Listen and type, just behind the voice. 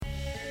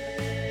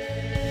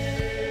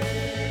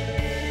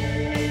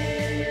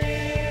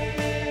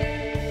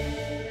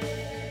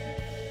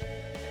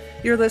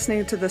You're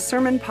listening to the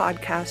Sermon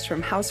Podcast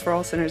from House for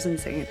All Sinners and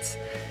Saints.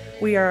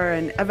 We are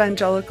an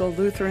evangelical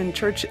Lutheran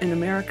Church in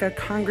America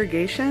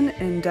congregation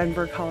in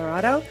Denver,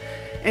 Colorado,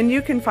 and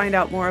you can find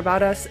out more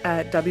about us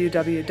at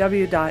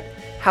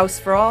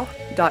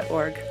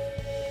www.houseforall.org.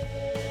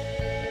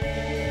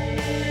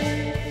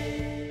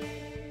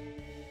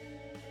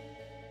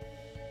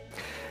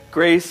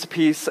 Grace,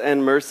 peace,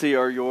 and mercy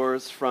are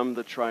yours from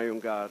the triune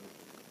God.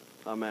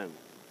 Amen.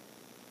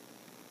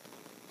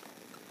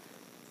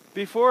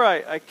 Before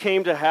I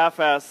came to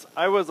Half-Ass,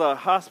 I was a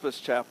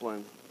hospice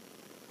chaplain.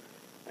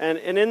 And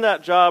in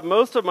that job,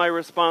 most of my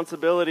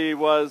responsibility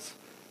was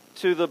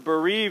to the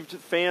bereaved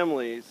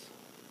families.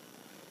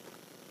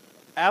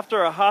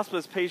 After a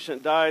hospice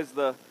patient dies,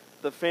 the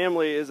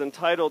family is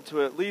entitled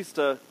to at least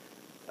a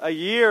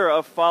year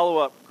of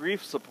follow-up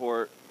grief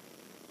support.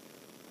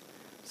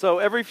 So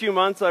every few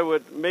months I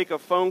would make a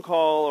phone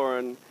call or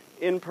an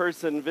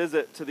in-person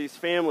visit to these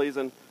families,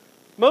 and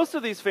most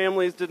of these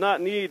families did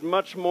not need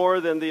much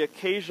more than the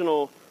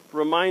occasional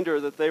reminder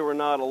that they were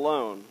not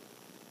alone.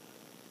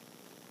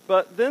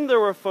 But then there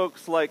were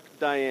folks like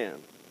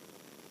Diane.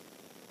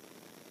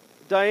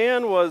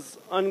 Diane was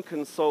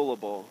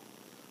unconsolable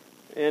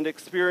and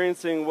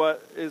experiencing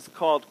what is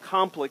called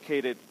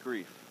complicated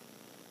grief.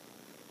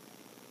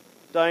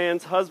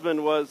 Diane's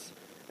husband was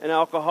an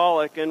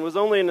alcoholic and was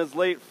only in his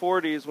late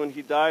 40s when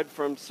he died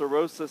from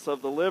cirrhosis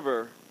of the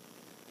liver.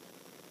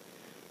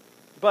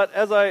 But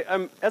as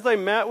I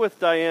met with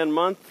Diane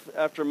month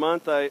after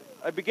month, I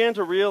began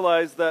to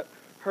realize that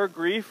her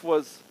grief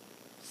was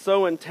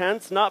so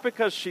intense, not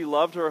because she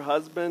loved her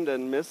husband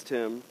and missed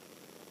him,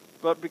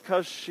 but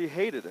because she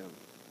hated him.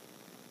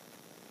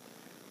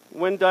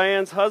 When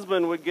Diane's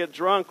husband would get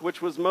drunk,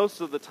 which was most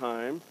of the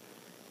time,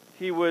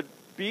 he would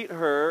beat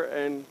her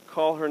and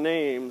call her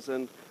names.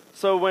 And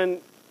so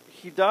when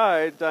he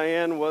died,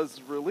 Diane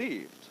was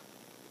relieved.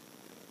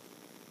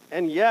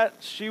 And yet,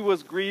 she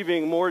was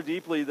grieving more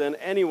deeply than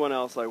anyone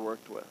else I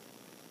worked with.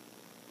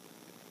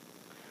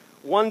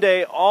 One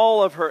day,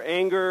 all of her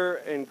anger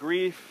and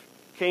grief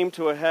came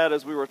to a head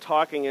as we were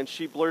talking, and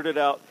she blurted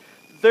out,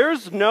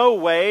 "There's no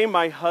way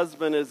my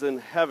husband is in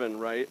heaven,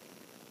 right?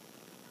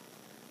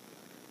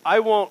 I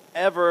won't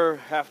ever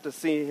have to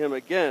see him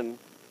again,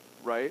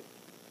 right?"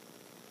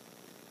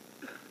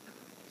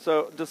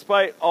 So,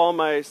 despite all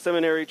my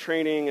seminary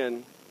training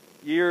and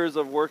years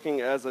of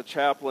working as a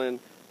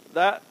chaplain,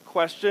 that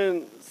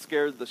question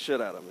scared the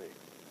shit out of me.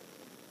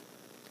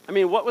 I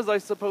mean, what was I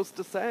supposed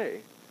to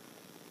say?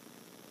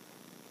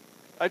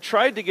 I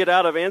tried to get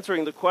out of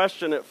answering the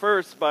question at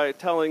first by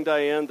telling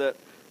Diane that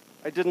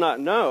I did not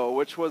know,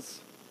 which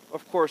was,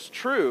 of course,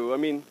 true. I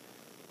mean,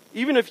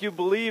 even if you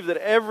believe that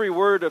every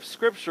word of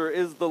Scripture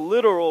is the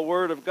literal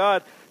word of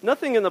God,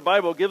 nothing in the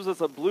Bible gives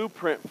us a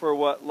blueprint for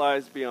what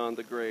lies beyond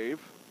the grave.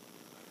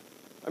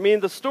 I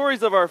mean, the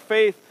stories of our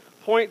faith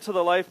point to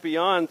the life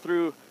beyond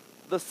through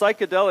the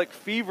psychedelic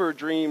fever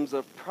dreams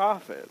of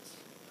prophets,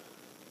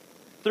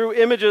 through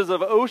images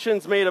of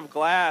oceans made of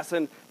glass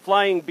and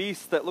flying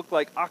beasts that look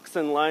like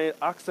oxen,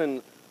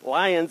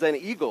 lions, and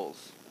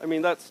eagles. I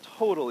mean, that's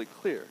totally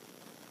clear.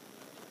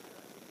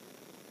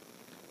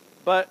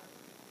 But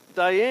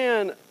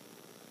Diane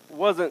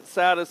wasn't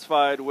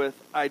satisfied with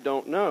 "I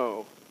don't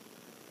know,"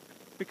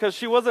 because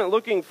she wasn't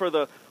looking for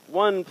the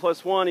 1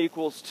 + 1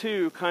 =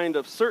 2 kind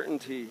of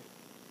certainty.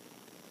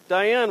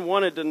 Diane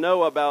wanted to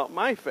know about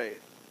my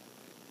faith.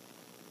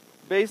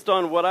 Based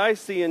on what I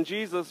see in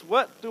Jesus,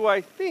 what do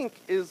I think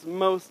is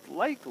most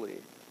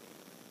likely?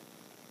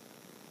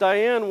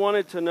 Diane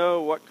wanted to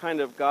know what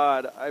kind of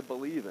God I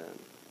believe in,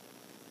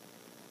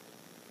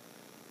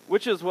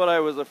 which is what I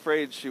was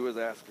afraid she was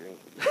asking.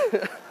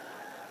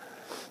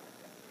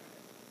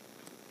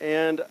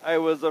 And I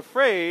was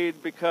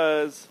afraid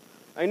because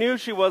I knew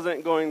she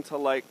wasn't going to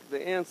like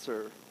the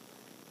answer.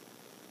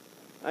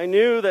 I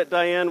knew that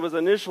Diane was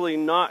initially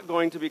not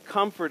going to be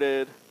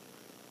comforted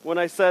when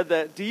I said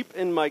that deep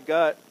in my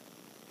gut,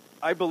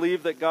 I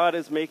believe that God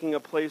is making a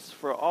place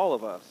for all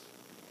of us.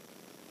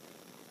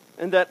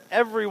 And that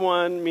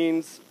everyone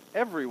means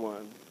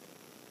everyone.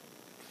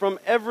 From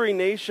every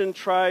nation,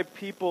 tribe,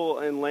 people,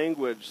 and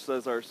language,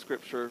 says our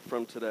scripture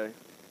from today.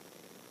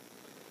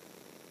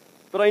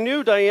 But I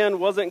knew Diane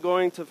wasn't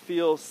going to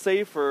feel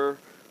safer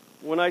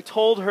when I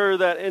told her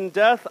that in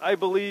death, I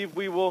believe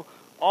we will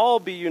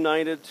all be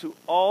united to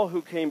all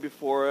who came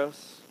before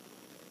us,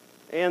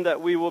 and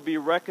that we will be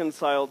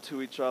reconciled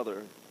to each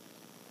other.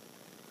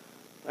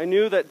 I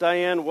knew that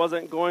Diane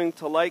wasn't going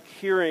to like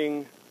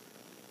hearing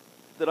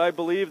that I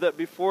believe that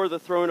before the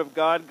throne of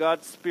God,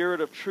 God's Spirit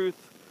of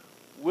truth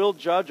will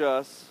judge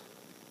us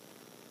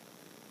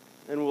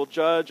and will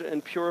judge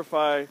and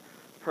purify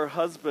her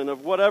husband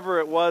of whatever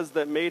it was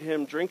that made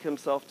him drink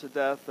himself to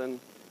death and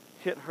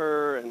hit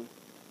her and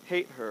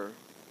hate her.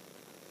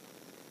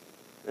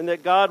 And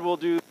that God will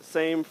do the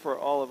same for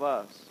all of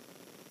us.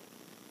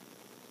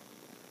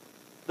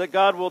 That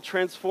God will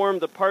transform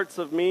the parts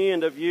of me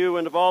and of you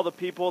and of all the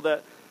people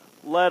that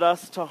led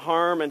us to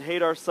harm and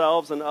hate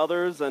ourselves and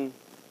others, and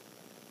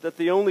that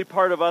the only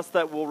part of us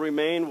that will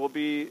remain will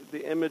be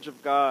the image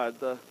of God,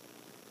 the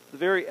the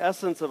very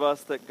essence of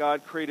us that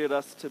God created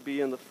us to be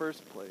in the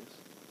first place.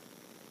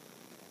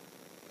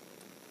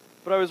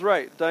 But I was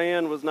right.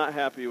 Diane was not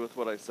happy with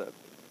what I said.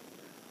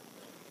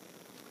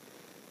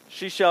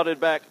 She shouted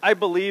back, "I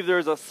believe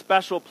there's a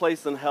special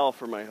place in hell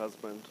for my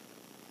husband.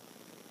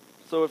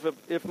 So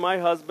if my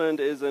husband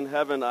is in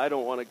heaven, I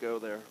don't want to go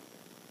there."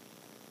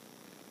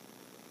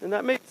 And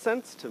that made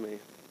sense to me.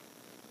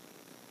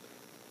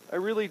 I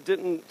really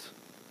didn't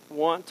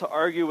want to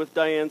argue with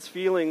Diane's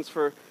feelings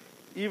for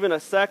even a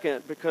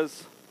second,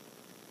 because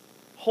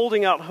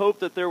holding out hope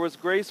that there was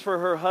grace for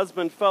her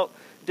husband felt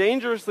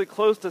dangerously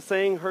close to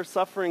saying her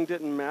suffering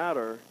didn't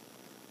matter.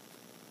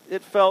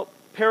 It felt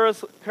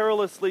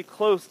perilously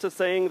close to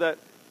saying that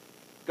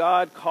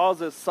God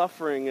causes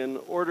suffering in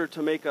order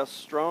to make us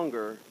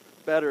stronger,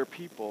 better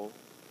people.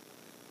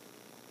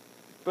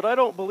 But I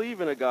don't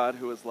believe in a God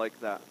who is like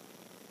that.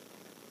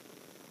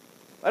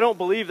 I don't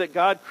believe that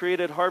God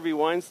created Harvey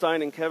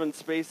Weinstein and Kevin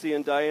Spacey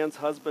and Diane's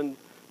husband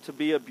to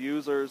be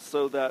abusers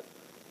so that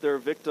their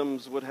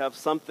victims would have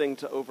something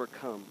to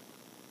overcome.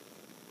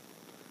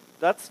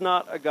 That's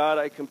not a God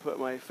I can put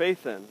my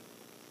faith in.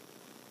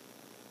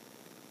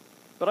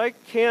 But I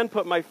can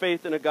put my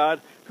faith in a God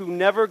who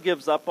never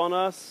gives up on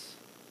us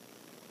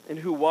and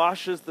who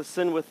washes the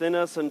sin within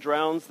us and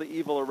drowns the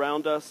evil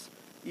around us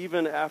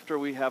even after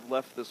we have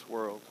left this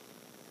world.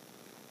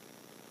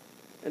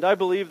 And I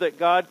believe that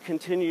God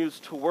continues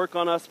to work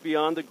on us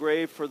beyond the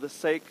grave for the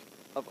sake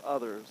of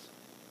others.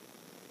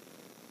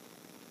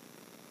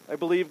 I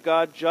believe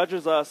God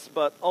judges us,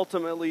 but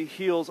ultimately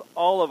heals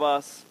all of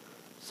us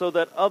so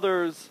that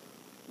others,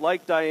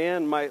 like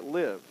Diane, might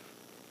live.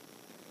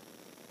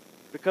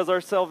 Because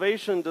our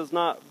salvation does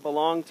not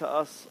belong to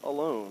us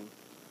alone,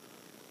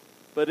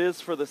 but is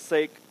for the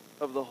sake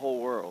of the whole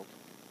world.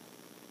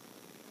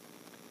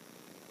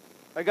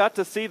 I got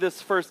to see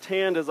this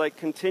firsthand as I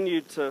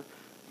continued to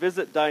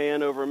visit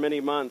Diane over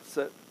many months.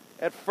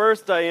 At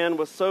first, Diane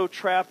was so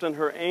trapped in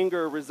her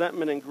anger,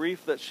 resentment, and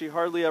grief that she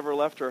hardly ever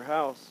left her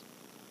house.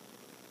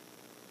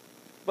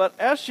 But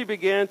as she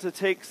began to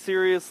take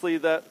seriously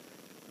that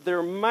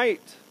there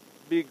might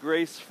be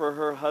grace for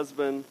her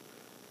husband,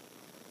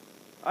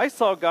 I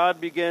saw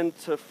God begin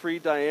to free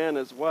Diane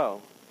as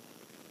well.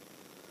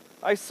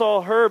 I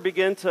saw her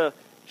begin to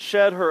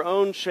shed her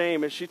own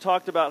shame as she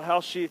talked about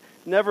how she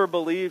never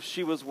believed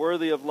she was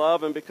worthy of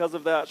love, and because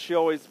of that, she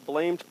always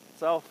blamed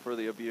herself for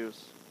the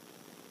abuse.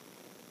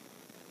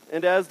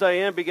 And as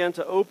Diane began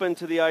to open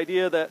to the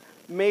idea that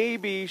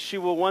maybe she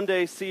will one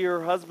day see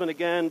her husband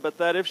again, but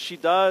that if she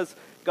does,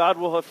 God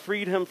will have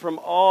freed him from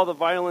all the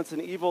violence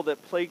and evil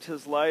that plagued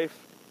his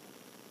life.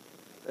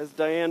 As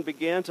Diane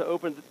began to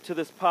open to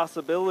this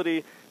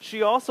possibility,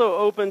 she also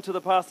opened to the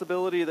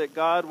possibility that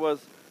God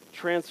was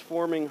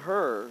transforming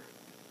her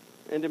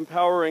and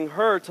empowering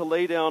her to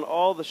lay down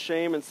all the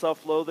shame and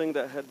self-loathing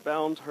that had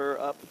bound her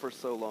up for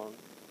so long.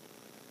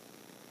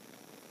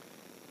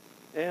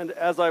 And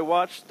as I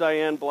watched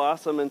Diane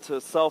blossom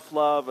into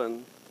self-love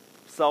and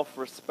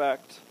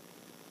self-respect,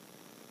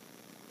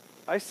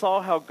 I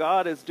saw how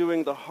God is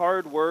doing the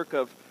hard work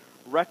of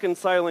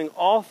reconciling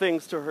all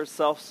things to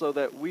herself so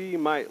that we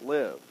might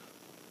live.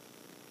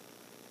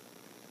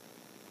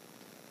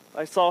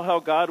 I saw how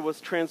God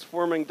was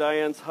transforming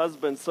Diane's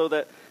husband so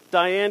that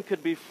Diane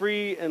could be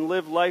free and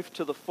live life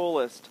to the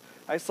fullest.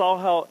 I saw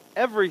how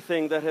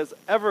everything that has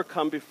ever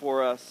come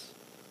before us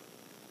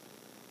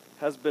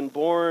has been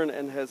born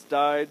and has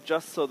died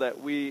just so that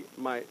we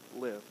might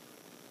live.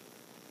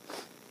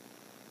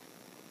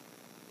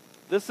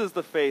 This is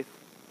the faith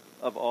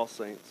of all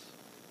saints.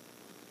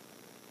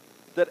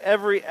 That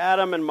every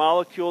atom and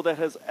molecule that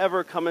has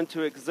ever come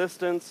into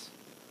existence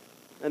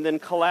and then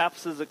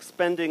collapses,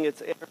 expending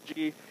its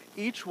energy,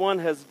 each one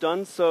has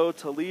done so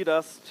to lead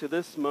us to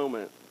this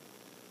moment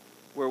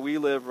where we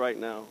live right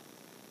now.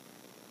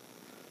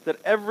 That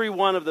every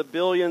one of the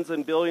billions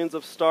and billions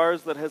of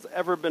stars that has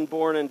ever been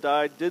born and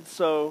died did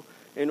so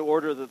in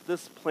order that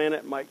this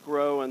planet might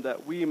grow and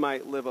that we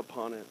might live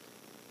upon it.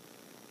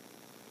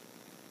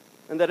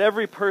 And that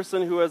every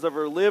person who has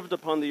ever lived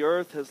upon the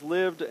earth has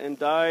lived and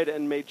died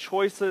and made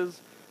choices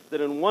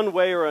that in one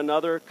way or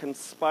another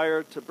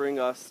conspire to bring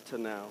us to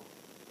now.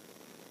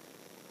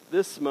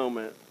 This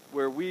moment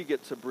where we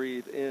get to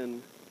breathe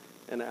in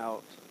and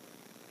out.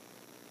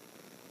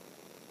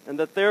 And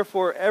that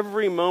therefore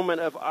every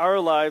moment of our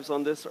lives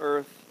on this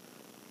earth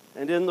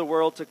and in the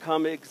world to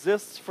come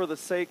exists for the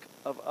sake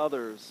of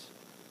others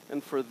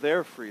and for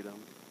their freedom.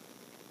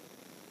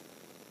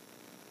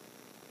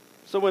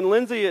 So when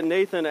Lindsay and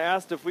Nathan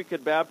asked if we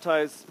could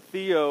baptize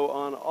Theo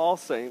on All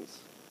Saints,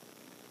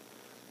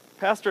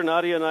 Pastor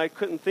Nadia and I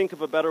couldn't think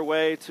of a better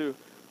way to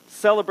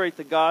celebrate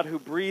the God who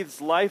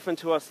breathes life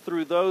into us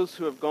through those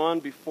who have gone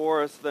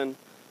before us than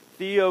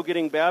Theo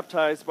getting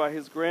baptized by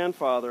his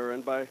grandfather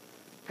and by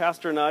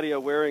Pastor Nadia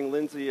wearing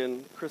Lindsay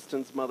and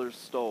Kristen's mother's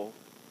stole.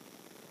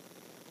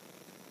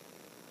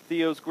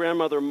 Theo's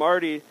grandmother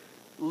Marty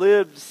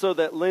lived so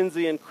that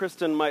Lindsay and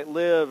Kristen might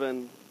live,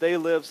 and they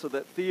lived so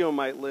that Theo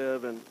might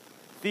live, and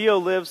Theo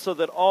lives so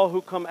that all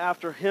who come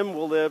after him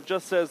will live,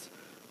 just as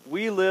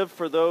We live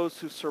for those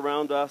who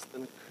surround us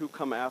and who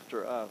come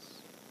after us.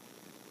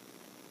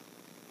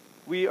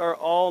 We are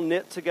all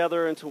knit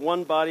together into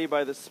one body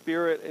by the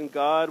Spirit, and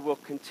God will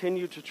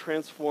continue to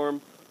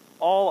transform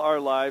all our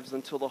lives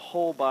until the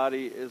whole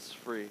body is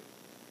free.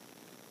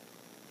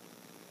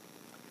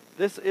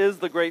 This is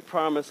the great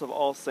promise of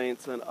all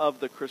saints and of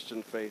the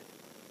Christian faith.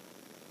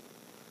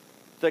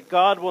 That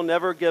God will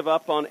never give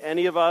up on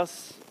any of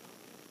us,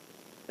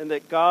 and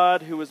that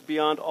God, who is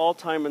beyond all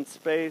time and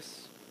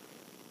space,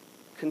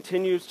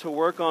 continues to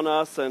work on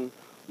us and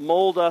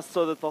mold us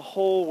so that the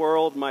whole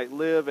world might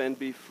live and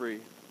be free.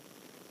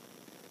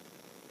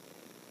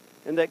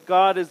 And that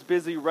God is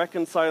busy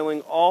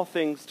reconciling all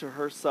things to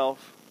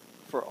herself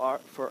for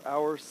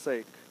our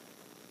sake.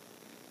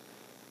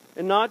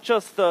 And not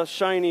just the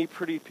shiny,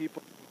 pretty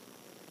people.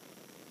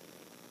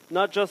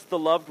 Not just the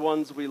loved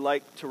ones we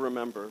like to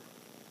remember.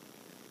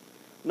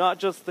 Not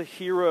just the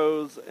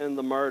heroes and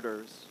the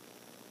martyrs.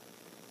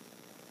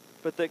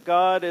 But that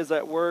God is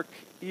at work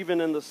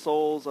even in the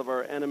souls of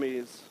our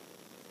enemies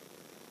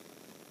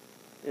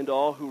and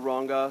all who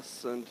wrong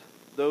us and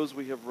those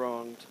we have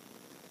wronged.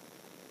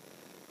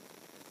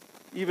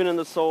 Even in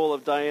the soul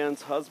of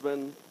Diane's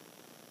husband,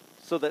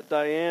 so that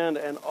Diane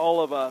and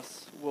all of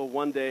us will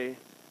one day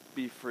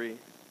be free.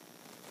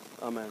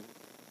 Amen.